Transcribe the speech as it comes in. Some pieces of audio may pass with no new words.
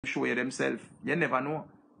show you themselves. You never know.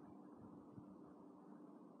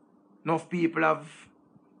 Enough people have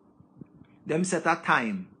them set a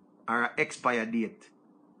time or an expire date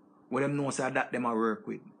where them know say that them a work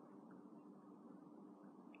with.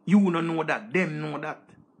 You don't know that, them know that.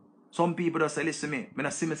 Some people just say, listen to me, I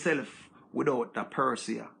don't see myself without a purse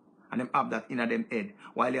here. And them have that in them head.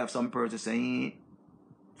 While you have some person saying,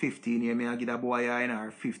 15 years, I get a boy, or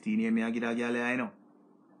 15 years, I get a girl, you know.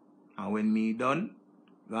 And when me done,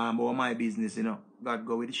 go on about my business, you know. God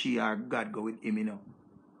go with she or God go with him, you know.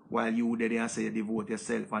 While you there and say you devote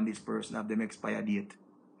yourself and this person have them expire date.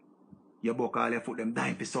 You buck all your foot, them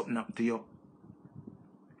dime for something up to you.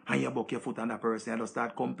 And you buck your foot on that person and just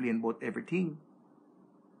start complaining about everything.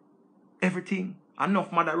 Everything.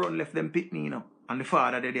 Enough mother run left them pitney, you know. And the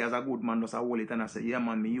father there as a good man just a hold it and I say, yeah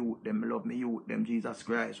man, me youth them, love me youth them, Jesus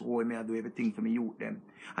Christ. Oh, me I do everything for me youth them.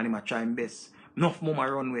 And him a try him best. Enough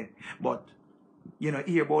mama run way. But, you know,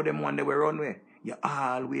 hear about them one they were run way. You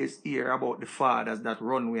always hear about the fathers that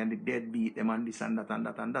run away and the deadbeat them and this and that and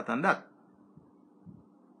that and that and that.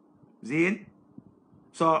 See?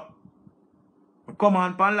 So, come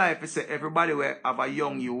on pan life, you say everybody will have a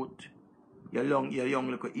young youth. You're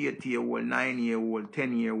young like 8-year-old, 9-year-old,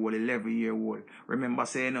 10-year-old, 11-year-old. Remember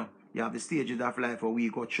saying, no, you have the stages of life where we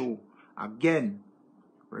go through. Again,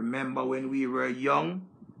 remember when we were young,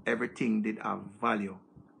 everything did have value.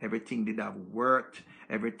 Everything did have worth.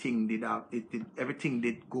 Everything did have everything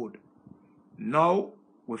did good. Now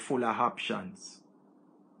we're full of options.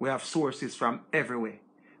 We have sources from everywhere.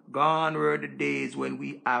 Gone were the days when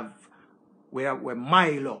we're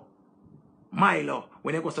Milo.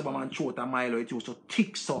 When you go to man throat a Milo, it used to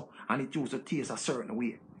thick so and it used to taste a certain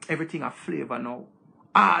way. Everything a flavor now.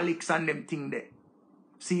 Alex and them thing there.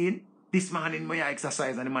 See, this morning when I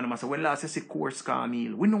exercise and the man must say, well, last you say course car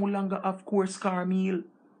meal. We no longer have course car meal.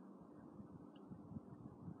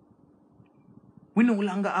 We no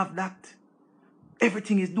longer have that.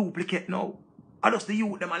 Everything is duplicate now. I just the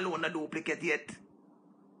youth them alone are duplicate yet.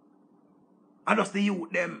 I just the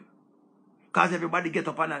youth them. Because everybody get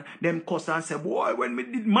up and them cuss and say, boy, when we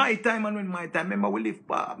did my time and when my time, remember we live,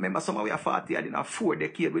 remember some of we are 40 and in a 4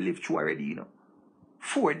 decades we live through already, you know.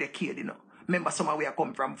 4 decades, you know. Remember some of we are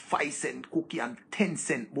come from 5 cent cookie and 10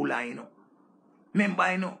 cent bulla, you know.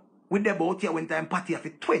 Remember, you know, with the boat here when time party for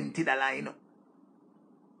 $20, you know.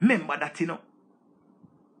 Remember that, you know.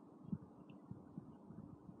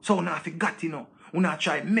 So now I forgot, you know. When I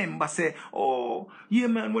try remember say, oh, yeah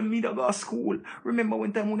man, when me da go to school. Remember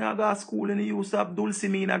when time when I go to school and you used to have dulce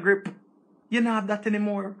in a grip. You don't have that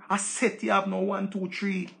anymore. A set you have now 1, 2,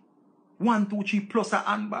 3. 1, 2, 3 plus a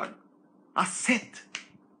handbag. A set.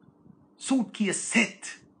 Suitcase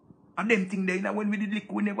set. And them thing there, you know, when we did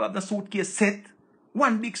liquor, we never have the suitcase set.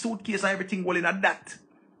 One big suitcase and everything all in a that.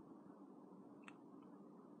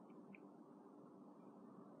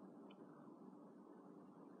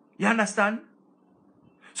 You understand?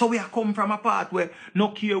 So we have come from a part where no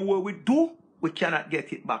care what we do, we cannot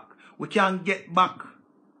get it back. We can't get back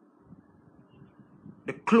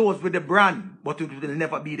the clothes with the brand, but it will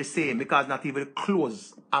never be the same because not even the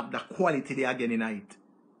clothes have the quality they are getting at it.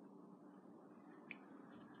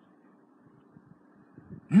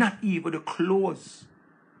 Not even the clothes.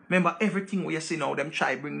 Remember everything we see now, them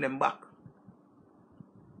try bring them back.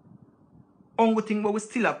 Only thing where we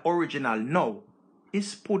still have original now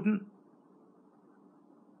is pudding.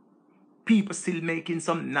 People still making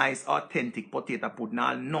some nice, authentic potato pudding.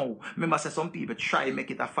 No. Remember, say some people try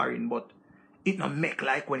make it a foreign, but it not make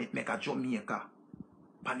like when it make a Jamaica.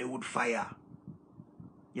 Pan the wood fire.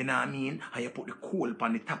 You know what I mean? And you put the coal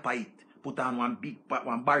pan the top of it. Put on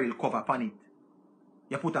one barrel cover pan it.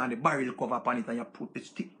 You put on the barrel cover pan it and you put the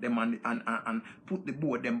stick them and put the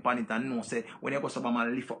board them pan it and know say when you go to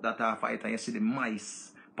and lift up that half it and you see the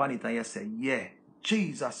mice pan it and you say, yeah,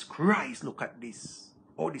 Jesus Christ, look at this.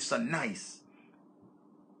 Oh, this is so nice.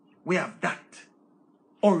 We have that.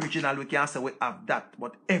 Original, we can say we have that.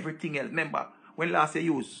 But everything else, remember, when last you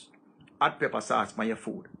use hot pepper sauce for your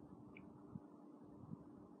food.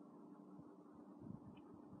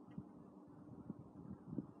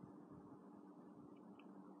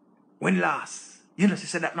 When last, you know, she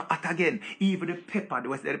said that not hot again. Even the pepper, they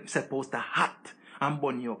was supposed to hot and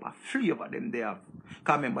burn you up. A flavor them they have.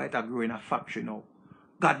 Because remember, it grow in a factory now.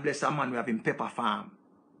 God bless a man, we have in pepper farm.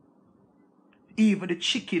 Even the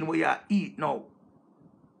chicken we eat now.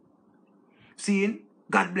 Seeing?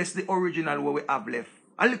 God bless the original where we have left.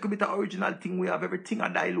 A little bit of original thing we have, everything a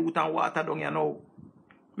dilute and water down here now.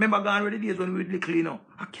 Remember gone were the days when we were little, you know.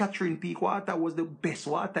 A Catherine Peak water was the best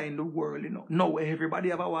water in the world, you know. Now everybody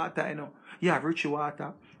have a water, you know. You have Richie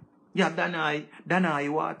water. You have Danai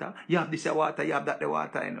water. You have this water. You have that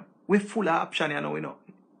water, you know. We're full of option, you know.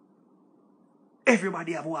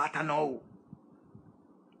 Everybody have water now.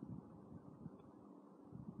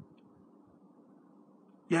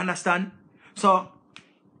 You understand? So,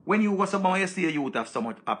 when you go somewhere, you see you have so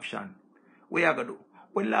much option. What you going to do?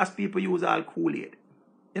 When last people use all Kool-Aid.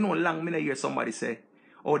 You know, long me hear somebody say,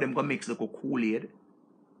 oh, them gonna mix the Kool-Aid.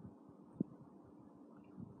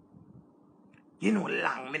 You know,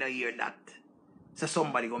 long me hear that. So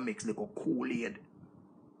somebody gonna mix the Kool-Aid.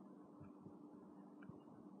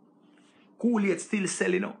 Kool-Aid still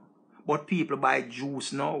selling now. But people buy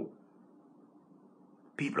juice now.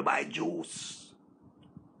 People buy juice.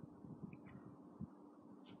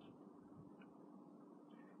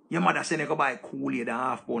 Your mother said you go buy Kool-Aid and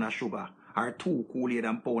half pound of sugar. Or 2 Kool-Aid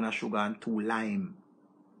and pound of sugar and 2 lime.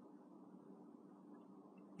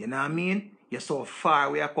 You know what I mean? You're so far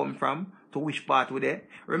where you come from to which part we there.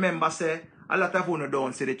 Remember, say, a lot of you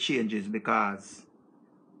don't see the changes because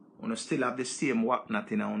you still have the same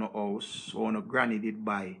whatnot in your house or your granny did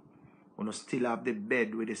buy. You still have the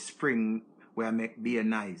bed with the spring where make beer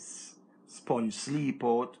nice. Sponge sleep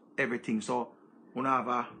out, everything. So you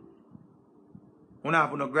have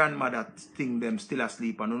no grandmother thing them still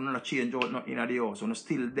asleep and you not change out nothing in the house. You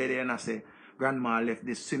still there and I say, grandma left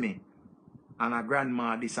this swimming. And a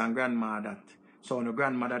grandma this and grandma that. So no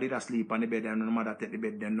grandmother did asleep on the bed and no mother take the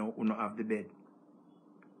bed, then no you not have the bed.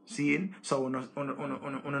 Seeing? So you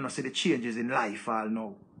not see the changes in life all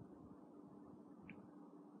now.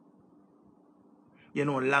 You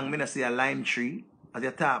know, long me not see a lime tree. As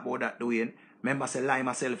you talk about that doing, remember say lime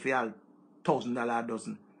myself for $1,000 a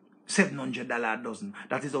dozen. $700 a dozen.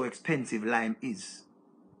 That is how expensive lime is.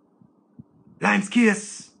 Lime's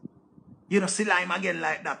case. You don't see lime again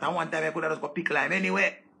like that. And one time I could have just go pick lime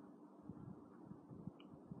anyway.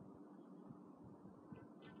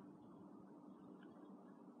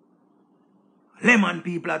 Lemon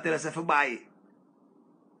people tell us if you buy it.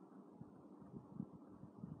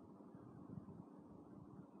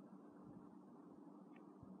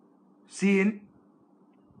 Seeing?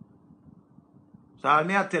 So all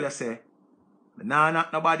me I tell you say, nah,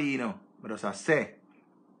 not nobody, you know. But as I say,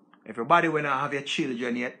 if your body when not have your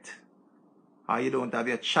children yet, or you don't have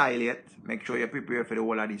your child yet, make sure you prepare for the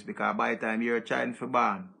whole of this because by the time your child for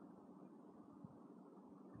born,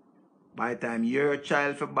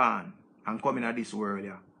 and coming at this world,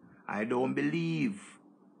 yeah, I don't believe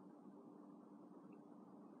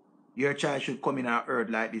your child should come in our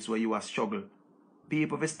earth like this where you are struggle.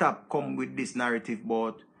 People will stop come with this narrative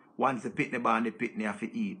about once the pitney born, the pitney have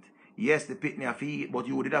to eat. Yes, the pitney have to eat, but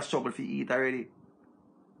you did a struggle to eat already.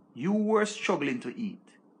 You were struggling to eat.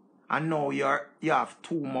 And now you have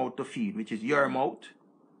 2 mouths to feed, which is your mouth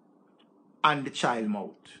and the child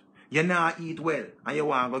mouth. You now eat well and you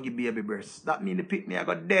want to go give baby breast. That means the pitney I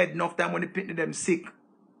got dead enough time when the pitney them sick.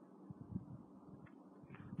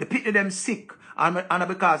 The pitney them sick. And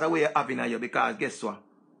because of what you're having you, because guess what?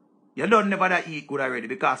 You don't never that eat good already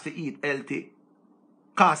because to eat healthy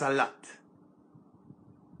costs a lot.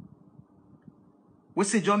 We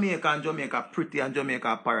see Jamaica pretty and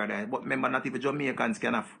Jamaica paradise. But remember, not even Jamaicans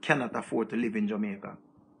cannot afford to live in Jamaica.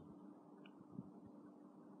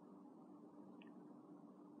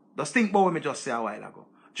 Just think about what I just said a while ago.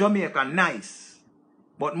 Jamaica nice,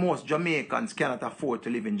 but most Jamaicans cannot afford to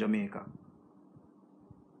live in Jamaica.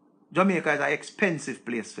 Jamaica is an expensive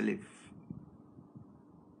place to live.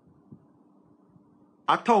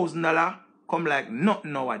 $1,000 come like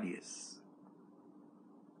nothing nowadays.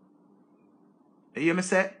 You hear me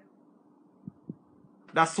say?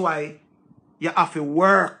 That's why you have to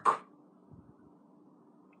work.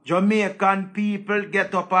 Jamaican people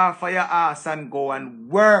get up off of your ass and go and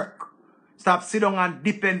work. Stop sitting down and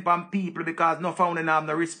depend on people because no found have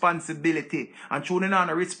no responsibility. And through on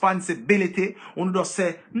the responsibility, you just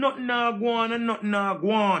say, nothing na go on and nothing na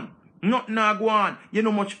go on. Nothing na go on. You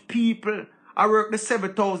know much people I work the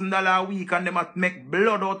 $7,000 a week and them a make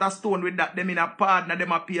blood out of stone with that. Them in a partner,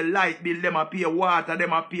 them a pay light bill, them a pay water,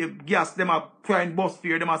 them a pay gas, them a crying bus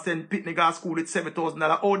fare, them a send picnic to school with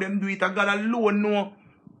 $7,000. How them do it? I got alone no.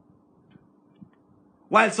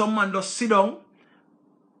 While some man just sit down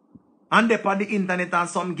and they on the internet and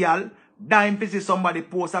some girl dime to see somebody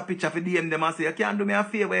post a picture for DM them and say, you can't do me a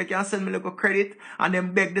favor, you can send me a little credit, and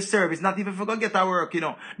then beg the service, not even for go get a work, you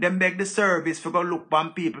know. Them beg the service for go look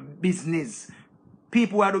on people business.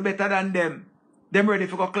 People who do better than them. Them ready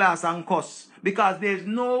for go class and cuss. Because there's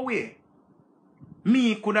no way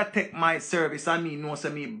me could have take my service and me know say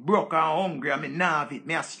me broke and hungry and me nah have it,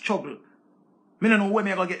 me a struggle. Me don't know where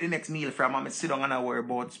me I go get the next meal from. And I sit down and I worry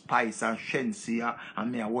about Spice and Shensi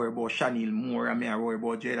and me I worry about Chanel Moore and me I worry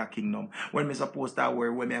about Jada Kingdom. When me supposed to worry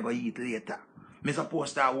where me I go eat later. Me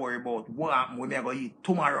supposed to worry about what happen when me I go eat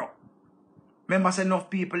tomorrow. Remember say enough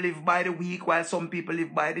people live by the week while some people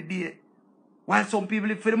live by the day. While some people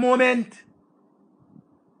live for the moment.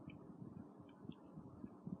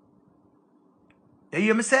 You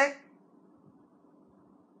hear me say?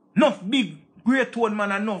 Enough big great one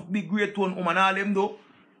man and enough big great one woman all them though.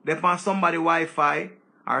 They find somebody Wi-Fi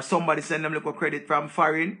or somebody send them little credit from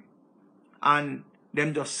foreign and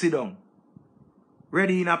them just sit down.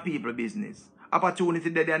 Ready in a people business. Opportunity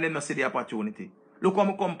there and them not see the opportunity. Look how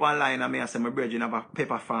I come online and I say my brethren have a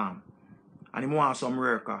pepper farm. And he want some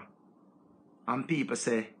worker. And people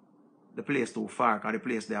say the place too far because the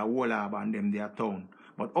place they are whole and them they are town.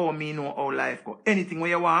 But all me know how life go. Anything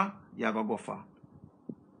where you want, you have to go for.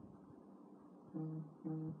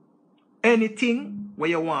 Anything where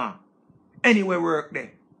you want, anywhere work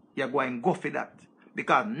there, you're going to go for that.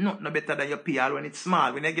 Because nothing better than your pay all when it's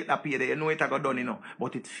small. When you get that pay there, you know it has got done, you know.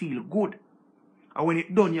 But it feel good. And when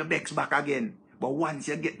it done, you begs back again. But once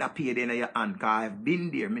you get that pay there in your hand, because I've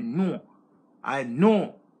been there, me know. I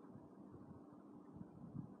know.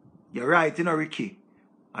 You're right, you know, Richie.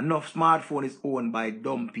 Enough smartphone is owned by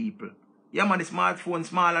dumb people. Yeah, man, the smartphone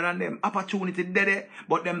smaller than them. Opportunity there,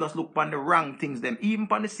 but them just look on the wrong things them. Even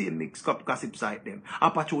on the same mixed up gossip side them.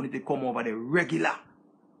 Opportunity come over the regular.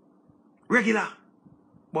 Regular.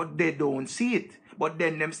 But they don't see it. But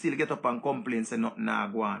then them still get up and complain say nothing nah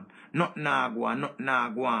go on. Nothing nah go on, nothing nah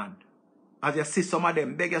go on. As you see some of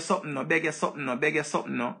them, beg you something no, beg you something no, beg you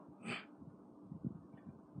something no.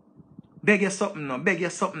 Beg you something no, beg you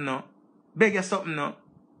something no. Beg you something no.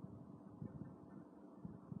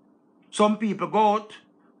 Some people go out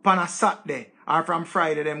on a Saturday or from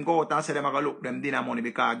Friday, them go out and say them are going to look them dinner money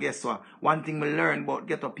because guess what? One thing we learn about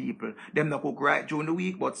ghetto people, them not cook right during the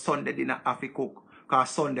week, but Sunday dinner have to cook. Because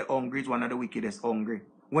Sunday hungry is one of the wickedest hungry.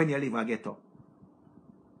 When you live a ghetto.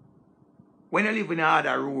 When you live in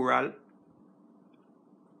another rural,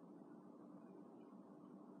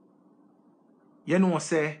 you know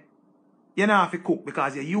say, you don't have to cook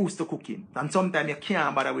because you're used to cooking. And sometimes you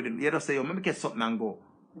can't bother with it. You just say, yo, let me get something and go.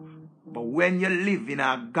 But when you live in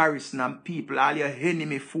a garrison and people, all your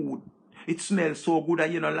enemy food, it smells so good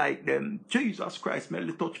that you don't like them. Jesus Christ, smell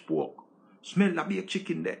the touch pork. Smell the baked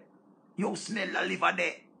chicken there. Yo, smell the liver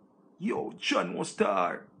there. Yo, John was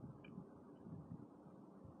star.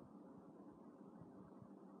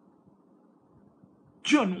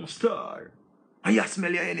 John was star. And you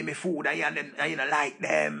smell your enemy food and you don't like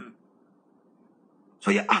them.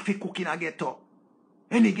 So you have to cook in a ghetto.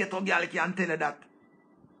 Any ghetto girl can tell you that.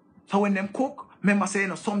 So when them cook, remember saying, you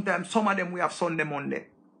know, sometimes some of them we have Sunday, Monday.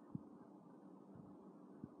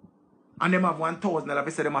 And them have $1,000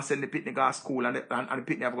 if say them send the picnic to school and the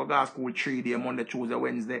picnic have to go to school 3 days, Monday, Tuesday,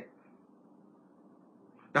 Wednesday.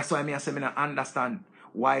 That's why I say I don't understand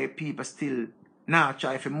why people still now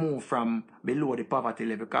try to move from below the poverty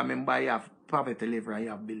level. Because remember you have poverty level and you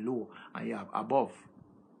have below and you have above.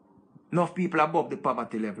 Enough people above the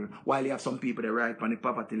poverty level, while you have some people that right on the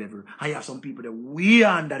poverty level, and you have some people that way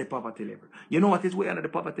under the poverty level. You know what is way under the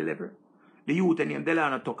poverty level? The youth named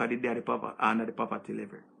Delano Tucker did there under the poverty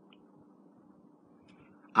level.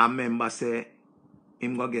 I remember say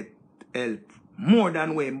him go get help more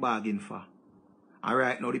than what him bargain for. And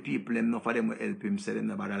right now the people enough of them will help him, say them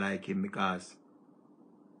nobody like him because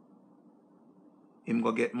him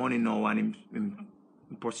go get money now and him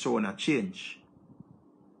persona change.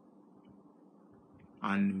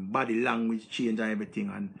 And body language change and everything.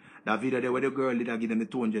 And that video there where the girl did give them the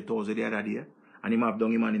 200,000 the other day. And him have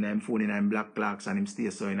done him in him phone in him black clocks and him stay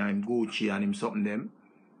so in him Gucci and him something them.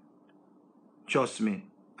 Trust me,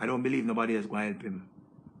 I don't believe nobody else going to help him.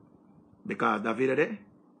 Because that video there,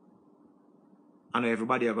 I know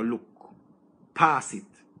everybody are going to look past it.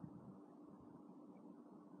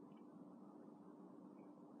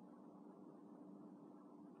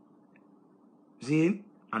 See?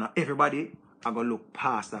 And everybody I'm going to look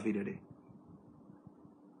past that video there.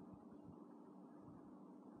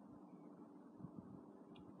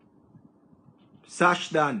 Sash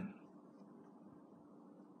done.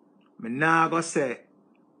 Me now go say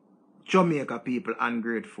Jamaica people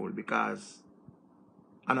ungrateful because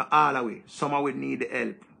I know all the way, some would need the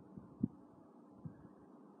help.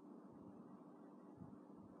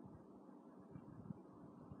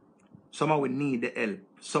 Some would need the help.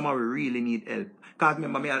 Some will really need help. Because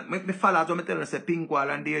remember, me followers when I tell them say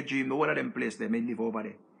Pinkwall and Daydream, the one of them place there, me live over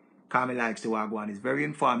there. Because I like to walk on. It's very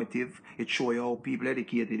informative. It shows you how people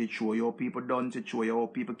educated, it shows you how people done, it shows you how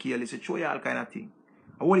people careless, it shows you all kind of things.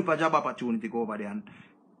 A whole heap of job opportunity go over there. And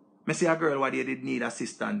I see a girl where they did need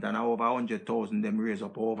assistant and over 100,000 them raise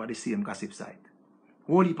up over the same gossip site.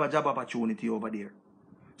 A whole heap of job opportunity over there.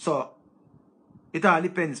 So, it all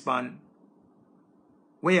depends on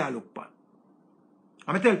where you look at.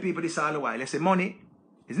 I tell people this all the while. They say money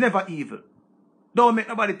is never evil. Don't make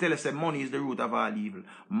nobody tell us that money is the root of all evil.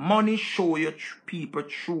 Money show you people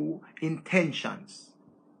true intentions.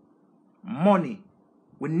 Money.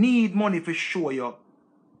 We need money to show you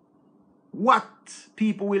what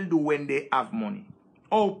people will do when they have money.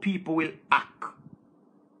 How people will act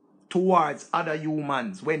towards other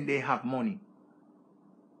humans when they have money.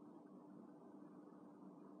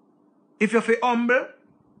 If you feel humble,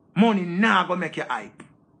 money now gonna make you hype.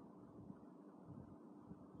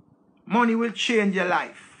 Money will change your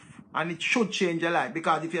life. And it should change your life.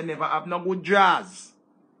 Because if you never have no good jazz,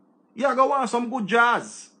 you're gonna want some good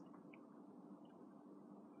jazz.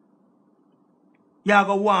 You're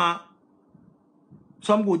gonna want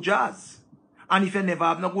some good jazz. And if you never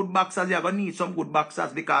have no good boxers, you're gonna need some good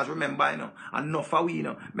boxers. Because remember, you know, enough of we, you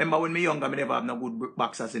know. Remember when me younger, I never have no good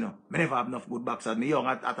boxers, you know. I never have enough good boxers. Me young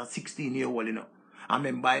at a 16-year-old, you know. I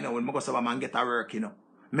remember, you know, when I go to a man get a work, you know.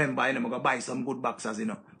 Remember, you know, I go buy some good boxers, you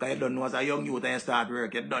know. Because you don't know as a young youth and you start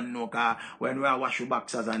work, you don't know because when we are wash your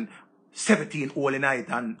boxers and 17 all in night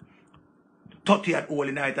and 30 at all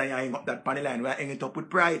in night and you hang up that panel line, we are hanging it up with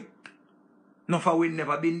pride. Enough of we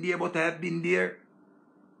never been there, but I have been there.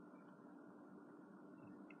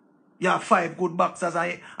 You have 5 good boxers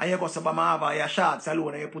and you go to Bama have your short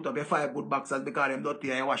salon and you put up your 5 good boxers because them dirty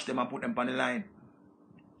and you wash them and put them on the line.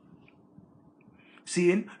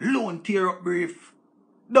 Seeing? Loan tear up brief.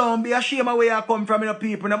 Don't be ashamed of where you come from, you know,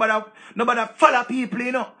 people. Nobody follow people,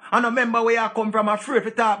 you know. And remember where you come from. I'm afraid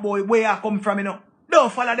to talk about where you come from, you know.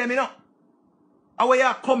 Don't follow them, you know. And where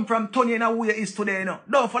you come from, turn you know who you is today, you know.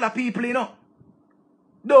 Don't follow people, you know.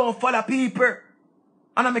 Don't follow people.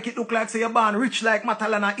 And I make it look like say you're born rich like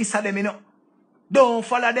Matalan and Issa them, you know. Don't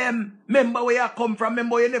follow them. Remember where you come from.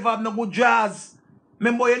 Remember you never have no good jazz.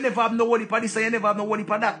 Remember you never have no whole heap of this and you never have no whole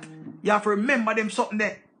heap of that. You have to remember them something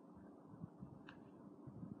there.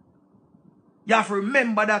 You have to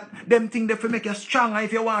remember that them things they make you stronger.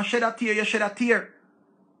 If you want to shed a tear, you shed a tear.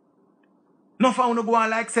 Not for you go on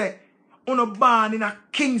like say, you born in a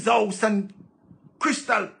king's house and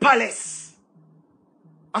Crystal Palace.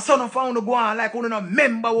 And so not for you go on like you don't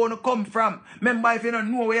remember where you come from. Remember if you don't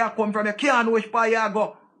know where you come from, you can't know which part you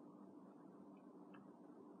go.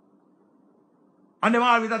 And them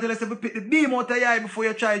always tell us if you pick the beam out of your eye before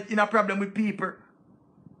you try in a problem with people.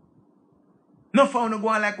 No for you go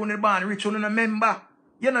on like when you're born rich, you don't remember.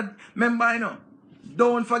 You not remember, you know.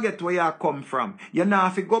 Don't forget where you come from. You now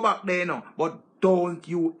have to go back there, you know. But don't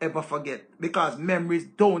you ever forget. Because memories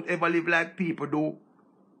don't ever live like people do.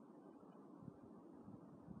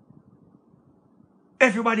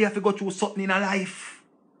 Everybody have to go through something in a life.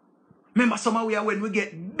 Remember somewhere when we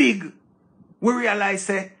get big, we realize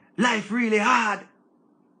say life really hard.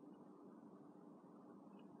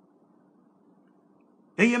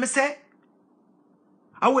 You hear me say?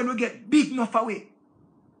 And when we get big enough away,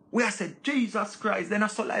 we have said, Jesus Christ, then I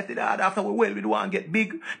saw life did hard after we well, we don't want to get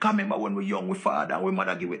big. Because remember when we young, we father and we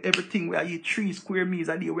mother give it everything. We eat 3 square meals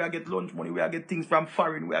a day. We get lunch money. We get things from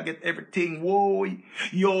foreign. We get everything. Whoa,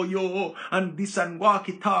 yo, and this and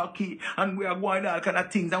walkie-talkie. And we are going all kind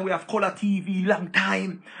of things. And we have color TV long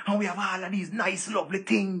time. And we have all of these nice, lovely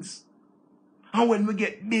things. And when we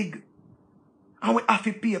get big, and we have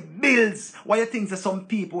to pay bills. Why you think that some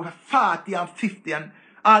people have 40 and 50 and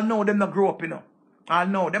all know them not grow up, you know. All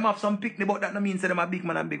know them have some picnic, but that no means that them a big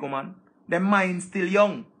man and big woman. Their mind still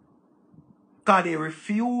young. Because they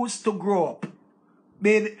refuse to grow up.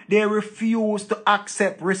 They refuse to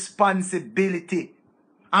accept responsibility.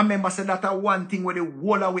 I remember said that one thing where the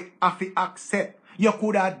whole of we have to accept. You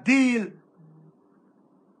could have deal.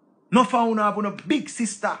 No found have a big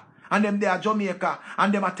sister. And them they are Jamaica.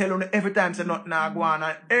 And them I tell you every time say nothing nah go on.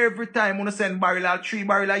 And every time when you send barrel or 3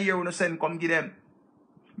 barrel a year when you send come give them.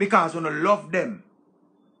 Because when you love them.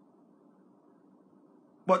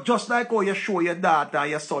 But just like how you show your daughter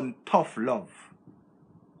and your son tough love.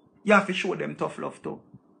 You have to show them tough love too.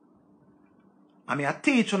 I mean I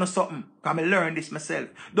teach you something. Because I learn this myself.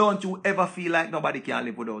 Don't you ever feel like nobody can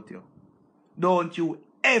live without you. Don't you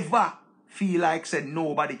ever feel like said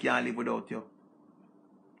nobody can live without you.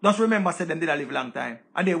 Just remember, said them did live a long time.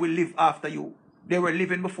 And they will live after you. They were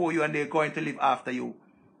living before you and they're going to live after you.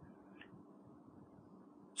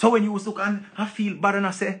 So when you look and I feel bad and I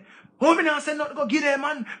say, oh, me not say not go give them,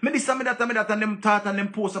 man. Me this and me that and them thought and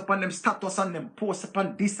them post upon them status and them post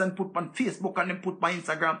upon this and put on Facebook and them put on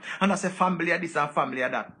Instagram. And I say family of this and family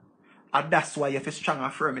of that. And that's why you have to strong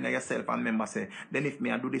and firm in yourself and remember say, then if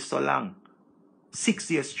me I do this so long,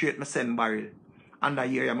 6 years straight me send barrel. And a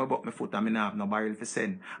year I buck my foot and I have no barrel to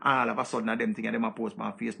send. And all of a sudden them thing and them I post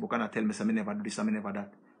on Facebook and I tell me say me never do this and me never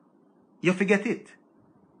that. You forget it.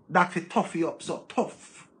 That will tough you up so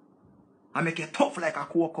tough. And make you tough like a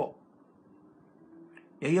cocoa.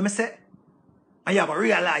 You hear me say? And you have to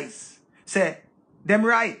realize, say, them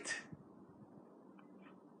right.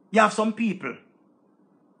 You have some people.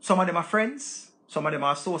 Some of them are friends. Some of them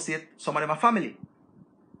are associates. Some of them are family.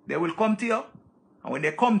 They will come to you. And when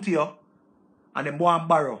they come to you, and they go and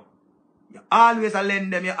borrow, you always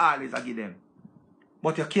lend them, you always give them.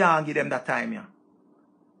 But you can't give them that time, yeah.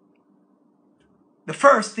 The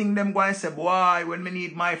first thing them go and say, boy, when me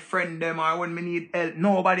need my friend them or when me need help,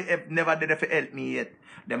 nobody never did to help me yet.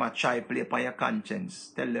 Them a try play upon your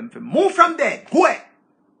conscience. Tell them to move from there. Go away.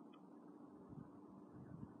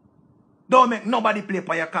 Don't make nobody play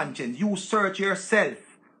upon your conscience. You search yourself.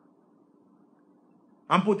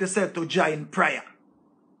 And put yourself to Jah in prayer.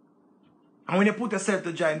 And when you put yourself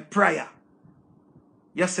to Jah in prayer,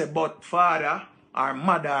 you say, but Father or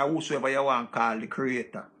Mother or whosoever you want to call the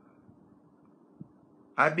Creator,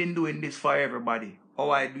 I've been doing this for everybody.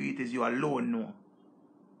 How I do it is you alone know.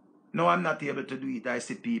 No, I'm not able to do it. I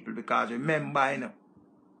see people because remember, you know,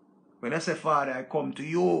 when I say, Father, I come to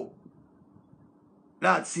you.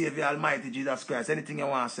 Lord, Savior, Almighty Jesus Christ, anything you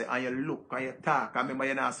want to say, and you look and you talk. I remember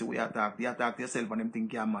you not say what you talk. You talk to yourself and them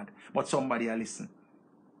think you're mad. But somebody will listen.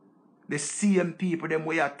 The same people, them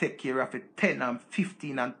way you take care of it 10 and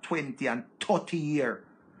 15 and 20 and 30 years.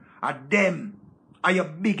 And them are your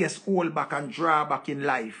biggest holdback and drawback in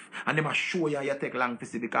life. And them will show you how you take long to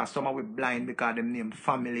see because some of them blind because them name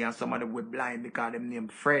family and some of them blind because them name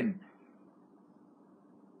friend.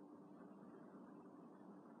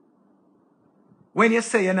 When you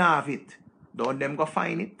say you don't have it, don't them go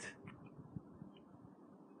find it.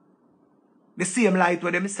 The same light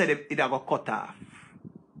where them said it go cut off.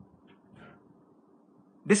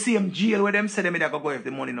 The same jail where them said them it go if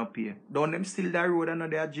the money not pay. Don't them still that road and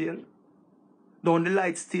their jail? Don't the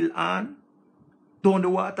lights still on? Don't the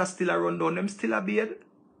water still run? Don't them still a bed?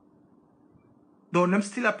 Don't them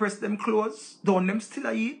still a press them clothes? Don't them still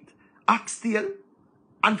a eat oxtail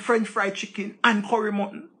and French fried chicken and curry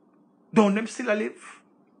mutton? Don't them still a live?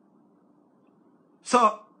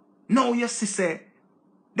 So, now you see say,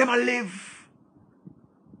 them a live.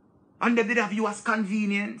 And they did have you as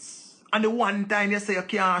convenience. And the one time you say you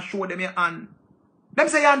can't show them your hand. Them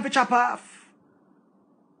say your hand for chop off.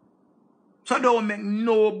 So don't make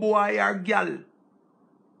no boy or girl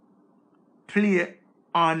play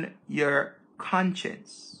on your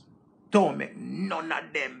conscience. Don't make none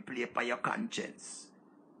of them play on your conscience.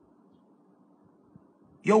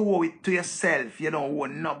 You owe it to yourself. You don't owe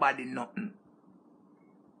nobody nothing.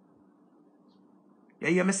 You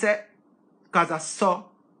hear me say? Because I saw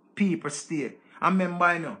people stay. And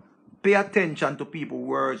remember, you know, pay attention to people's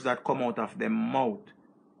words that come out of their mouth.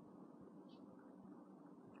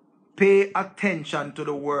 Pay attention to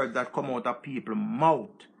the words that come out of people's mouth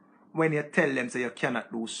when you tell them say you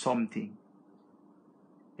cannot do something.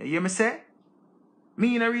 You hear me say?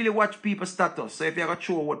 Me don't really watch people's status. So if you got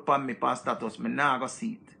show what upon me on status, me nah go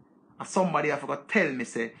see it. And somebody have to tell me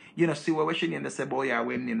say, you know, see what she name the say boy or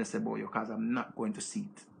when name the say boy, because I'm not going to see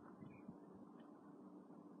it.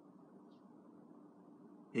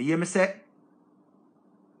 You hear me say?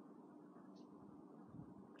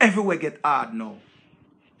 Everywhere get hard now.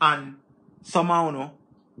 And somehow,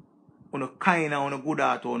 you kind of good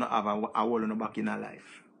heart, you have a wall on the back in our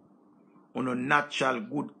life. You natural,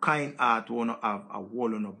 good, kind heart, you have a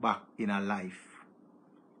wall on the back in our life.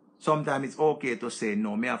 Sometimes it's okay to say,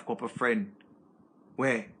 no, me have a couple of friends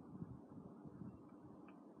where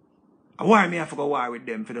why me have to go war with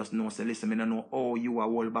them for just know, say, listen, I don't know how you are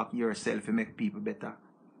hold back yourself to make people better.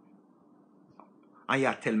 And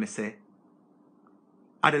you tell me, say,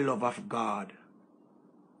 I the love of God.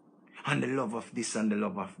 And the love of this and the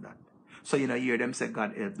love of that. So you know, hear them say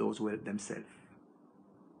God help those who help themselves.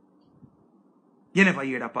 You never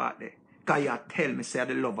hear that part there. Because you tell me say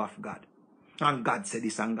the love of God. And God said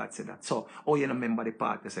this and God said that. So, oh, you remember the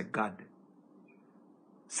part that say God.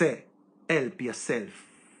 Say, help yourself.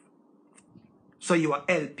 So you are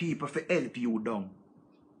help people for help you down.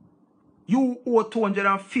 You owe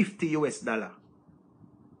 $250 US.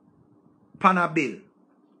 Pan a bill.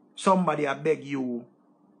 Somebody I beg you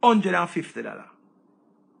 $150.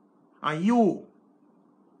 And you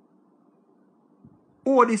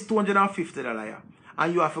owe this $250, yeah?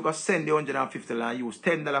 And you have to go send the $150 and use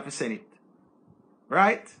 $10 to send it.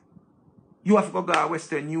 Right? You have to go to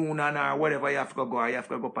Western Union or whatever you have to go, or you have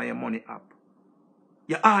to go on your money app.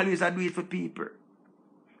 You always do it for people.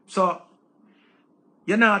 So,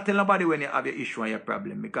 you're not telling nobody when you have your issue and your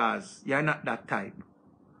problem because you're not that type.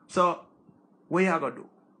 So, what you going to do?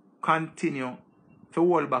 Continue to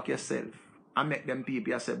hold back yourself and make them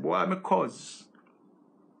people say, boy, I'm a cuz.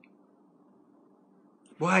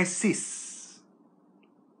 Boy, sis.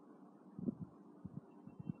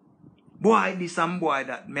 Boy, this and boy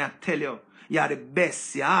that. May I tell you, you're the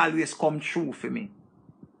best. You always come true for me.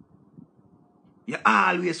 You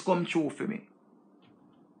always come true for me.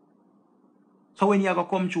 So when you go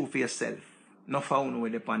come true for yourself, not for you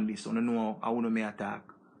with upon this, you know how you may attack.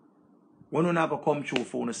 When you not go come true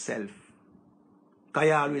for yourself, because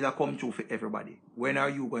you always come true for everybody. When are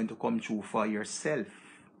you going to come true for yourself?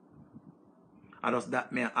 And just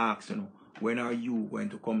that may I ask, when are you going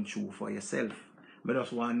to come true for yourself? I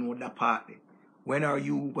just want to know that part. When are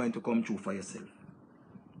you going to come true for yourself?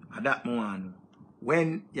 And that I want to know.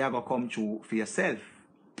 When you going to come true for yourself?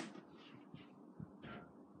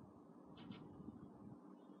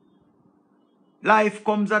 Life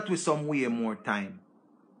comes at with some way more time.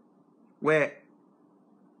 Where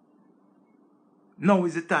now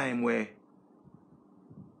is the time where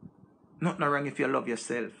nothing wrong if you love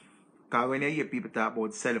yourself. Because when you hear people talk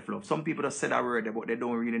about self-love, some people just say that word, but they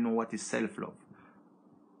don't really know what is self-love.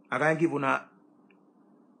 I'm going to give you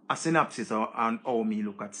a synopsis on how me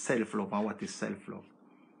look at self-love and what is self-love.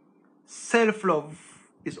 Self-love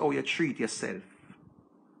is how you treat yourself.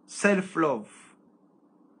 Self-love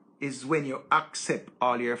is when you accept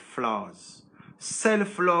all your flaws.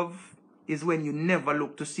 Self-love is when you never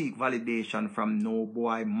look to seek validation from no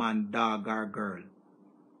boy, man, dog, or girl.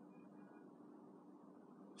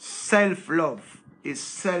 Self-love is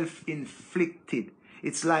self-inflicted.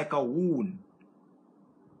 It's like a wound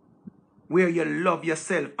where you love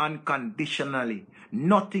yourself unconditionally.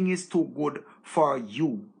 Nothing is too good for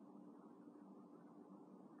you.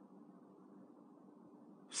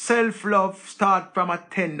 Self-love starts from a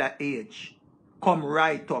tender age. Come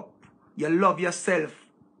right up. You love yourself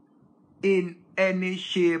in any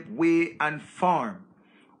shape, way, and form.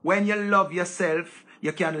 When you love yourself,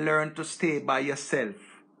 you can learn to stay by yourself.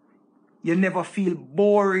 You never feel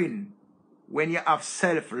boring when you have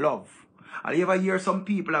self-love. I ever hear some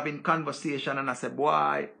people having conversation and I say,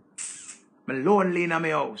 boy, I'm lonely in my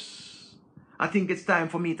house. I think it's time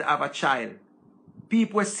for me to have a child.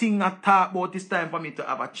 People sing and talk about it's time for me to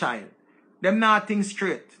have a child. Them not think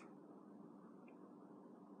straight.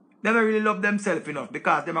 They don't really love themselves enough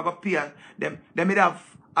because them are going to pay them. They may have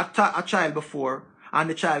a child before and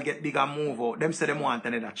the child get big and move out. Them say they want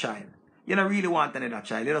another child. You don't really want another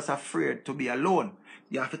child. You're just afraid to be alone.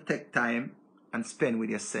 You have to take time and spend with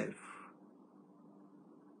yourself.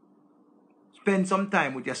 Spend some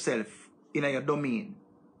time with yourself in your domain.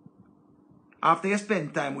 After you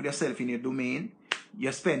spend time with yourself in your domain,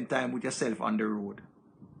 you spend time with yourself on the road.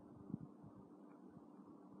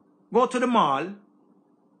 Go to the mall,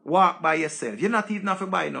 walk by yourself. You're not even have to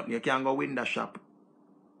buy nothing. You can go window shop.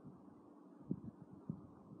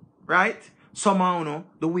 Right? Somehow,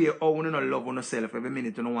 the way how you don't love yourself every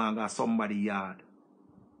minute you don't want to go somebody yard.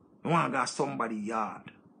 You want to go somebody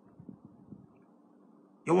yard.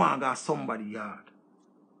 You want to go somebody yard.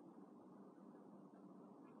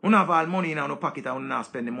 You don't have all money in your pocket and you don't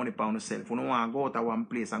spend the money on yourself. You don't want to go to one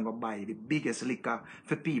place and go buy the biggest liquor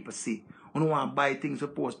for people to see. You don't want to buy things to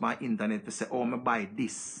post on the internet to say, oh, I buy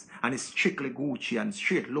this. And it's strictly Gucci and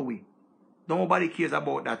straight Louis. Nobody cares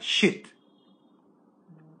about that shit.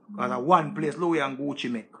 Because one place Louis and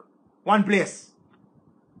Gucci make. One place.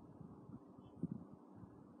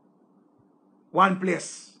 One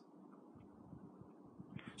place.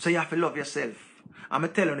 So you have to love yourself. I'm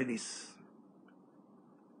telling you this.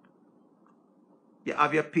 You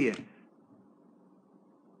have your pay.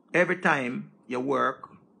 Every time you work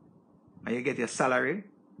and you get your salary,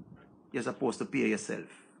 you're supposed to pay yourself.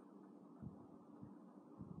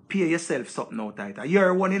 Pay yourself something out of it.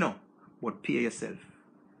 You're one, but pay yourself.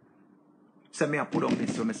 So me I put on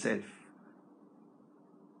this for myself.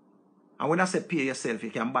 And when I say pay yourself,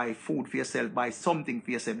 you can buy food for yourself, buy something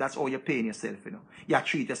for yourself. That's how you're paying yourself, You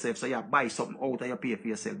treat yourself, so you buy something out of your pay for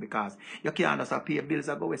yourself because you can't just pay your bills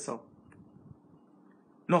and go with so.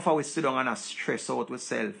 Enough of we sit down and stress out with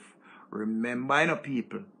self. Remember,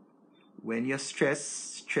 people, when you stress,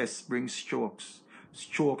 stress brings strokes.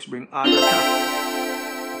 Strokes bring heart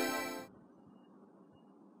attack.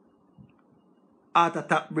 Heart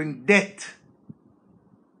attack bring death.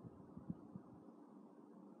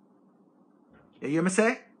 You hear me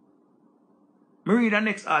say? Me read the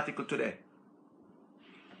next article today.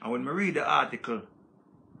 And when me read the article,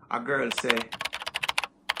 a girl say,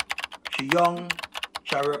 she young,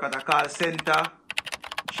 she work at a call center,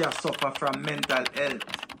 She has suffer from mental health.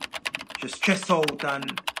 She stressed out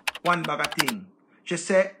and one bag of thing. She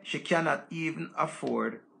said she cannot even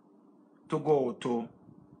afford to go to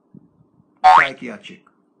psychiatric.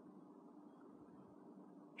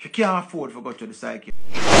 She can't afford to go to the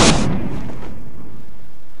psychiatric.